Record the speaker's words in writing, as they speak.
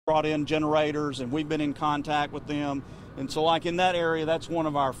brought in generators, and we've been in contact with them. And so like in that area, that's one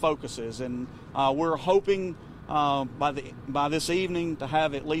of our focuses. And we're hoping by this evening to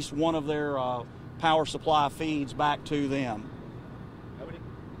have at least one of their power supply feeds back to them.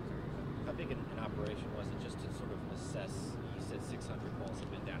 How big an operation was it just to sort of assess? You said 600 poles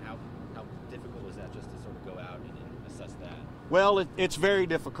have been down. How difficult was that just to sort of go out and assess that? Well, it's very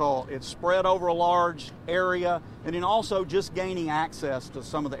difficult. It's spread over a large area, and then also just gaining access to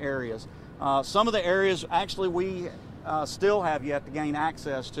some of the areas. Some of the areas actually we still have yet to gain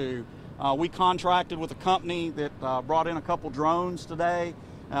access to. We contracted with a company that brought in a couple drones today.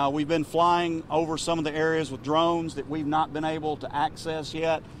 We've been flying over some of the areas with drones that we've not been able to access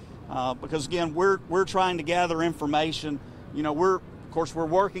yet, because again, we're trying to gather information. You know, we're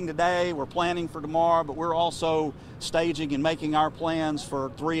working today, we're planning for tomorrow, but we're also staging and making our plans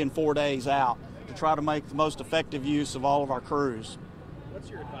for 3 and 4 days out to try to make the most effective use of all of our crews. What's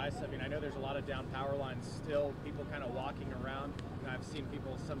your advice? I mean, I know there's a lot of down power lines still, people kind of walking around. And I've seen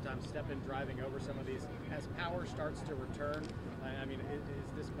people sometimes step in driving over some of these. As power starts to return, I mean, is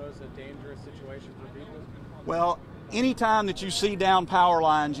this pose a dangerous situation for people? Well, anytime that you see down power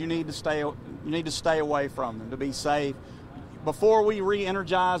lines, you need to stay away from them to be safe. Before we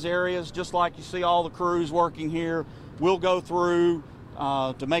re-energize areas, just like you see all the crews working here, we'll go through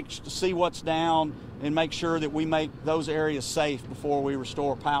to see what's down and make sure that we make those areas safe before we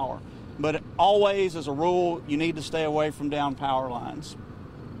restore power. But always, as a rule, you need to stay away from down power lines.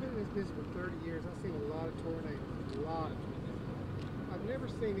 I've been in this business for 30 years. I've seen a lot of tornadoes, a lot of tornadoes. I've never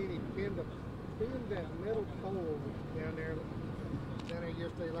seen any bend that metal pole down there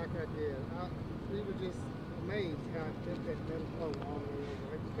yesterday like I did. We were just amazed how it bent that metal pole all the way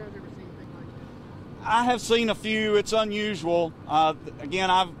over. Have you guys ever seen anything like that? I have seen a few. It's unusual. Again,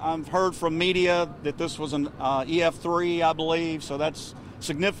 I've heard from media that this was an EF3, I believe, so that's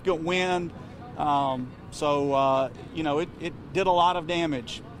significant wind. You know, it did a lot of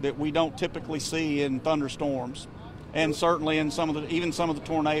damage that we don't typically see in thunderstorms, and certainly in even some of the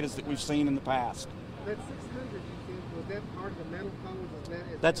tornadoes that we've seen in the past. That 600, you think, was that part of the metal poles?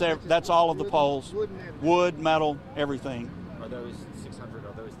 That's all of the poles. Wood, metal, everything. Are those 600,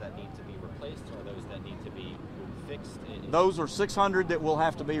 are those that need to be replaced, or are those that need to be fixed? Those are 600 that will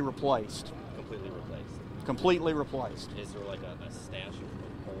have to be replaced. Completely replaced? Completely replaced. Is there like a stash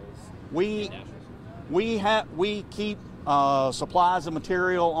of poles? We keep supplies of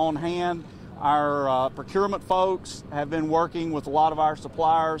material on hand. Our procurement folks have been working with a lot of our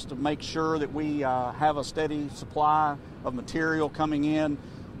suppliers to make sure that we have a steady supply of material coming in.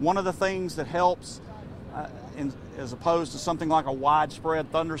 One of the things that helps, as opposed to something like a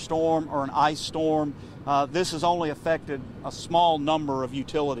widespread thunderstorm or an ice storm, this has only affected a small number of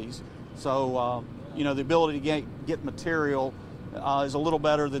utilities. So, you know, the ability to get material is a little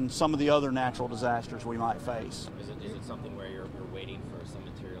better than some of the other natural disasters we might face. Is it something where you're waiting for some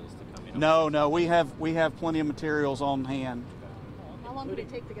materials to come in? No, we have plenty of materials on hand. How long would it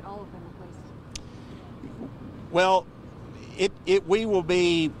take to get all of them replaced? Well, we will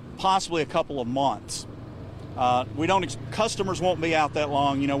be possibly a couple of months. Customers won't be out that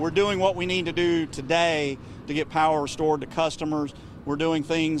long. You know, we're doing what we need to do today to get power restored to customers. We're doing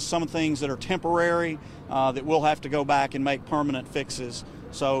some things that are temporary that we'll have to go back and make permanent fixes.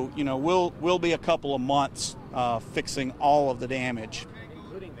 So, you know, we'll be a couple of months fixing all of the damage.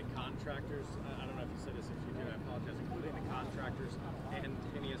 Including the contractors, I don't know if you said this, if you did, I apologize, including the contractors and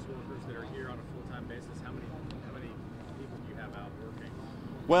NES workers that are here on a full-time basis, how many people do you have out working?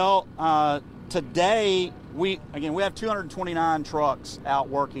 Well, today, we have 229 trucks out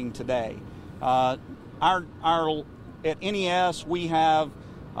working today. At NES, we have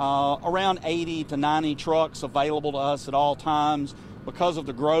around 80 to 90 trucks available to us at all times. Because of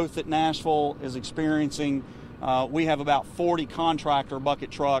the growth that Nashville is experiencing, we have about 40 contractor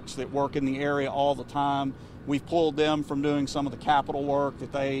bucket trucks that work in the area all the time. We've pulled them from doing some of the capital work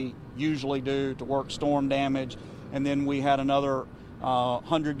that they usually do to work storm damage. And then we had another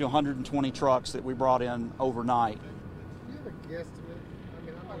 100 to 120 trucks that we brought in overnight. Do you have a guesstimate? I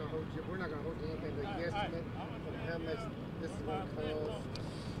mean, we're not going to hold you anything, but a guesstimate of how much this is going to cost?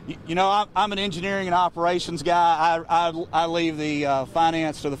 You know, I'm an engineering and operations guy. I leave the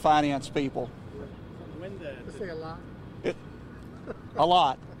finance to the finance people. Let's say a lot. A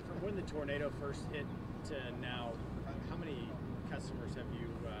lot. From when the tornado first hit to now, how many customers have you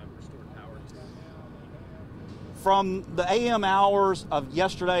restored power to? From the AM hours of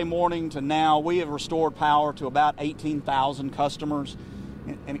yesterday morning to now, we have restored power to about 18,000 customers.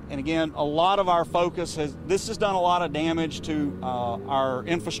 And again, a lot of our focus this has done a lot of damage to our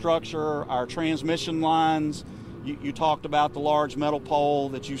infrastructure, our transmission lines, You talked about the large metal pole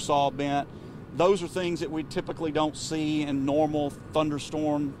that you saw bent. Those are things that we typically don't see in normal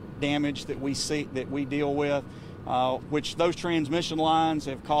thunderstorm damage that we deal with, which those transmission lines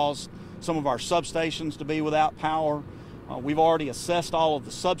have caused some of our substations to be without power. We've already assessed all of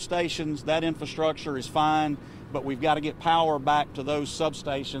the substations. That infrastructure is fine, but we've got to get power back to those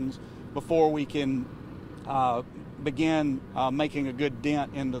substations before we can begin making a good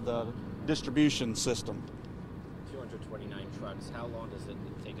dent into the distribution system. 229 trucks. How long does it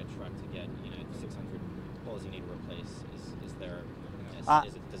take a truck to get 600 poles you need to replace?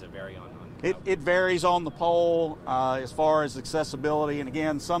 Does it vary on? It varies on the pole as far as accessibility, and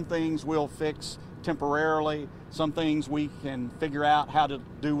again, some things we'll fix temporarily, some things we can figure out how to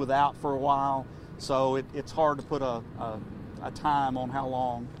do without for a while. So it's hard to put a time on how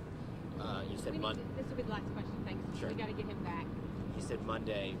long. You said Monday. This will be the last question. Thanks. Sure. We got to get him back. You said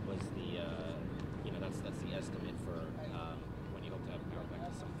Monday was the that's the estimate for when you hope to have power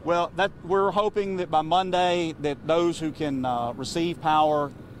back to some point. Well, we're hoping that by Monday that those who can receive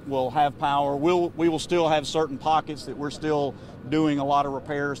power will have power. We will still have certain pockets that we're still doing a lot of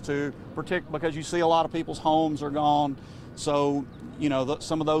repairs to, particularly because you see a lot of people's homes are gone. So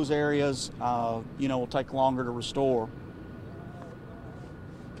some of those areas will take longer to restore.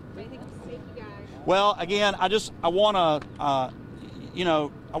 Anything else? Thank you guys. Well, again, I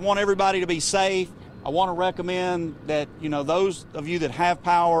want everybody to be safe. I want to recommend that those of you that have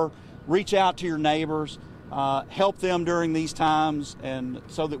power, reach out to your neighbors, help them during these times, and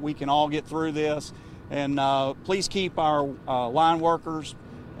so that we can all get through this. And please keep our line workers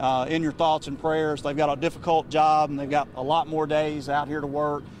in your thoughts and prayers. They've got a difficult job, and they've got a lot more days out here to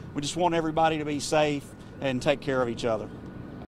work. We just want everybody to be safe and take care of each other.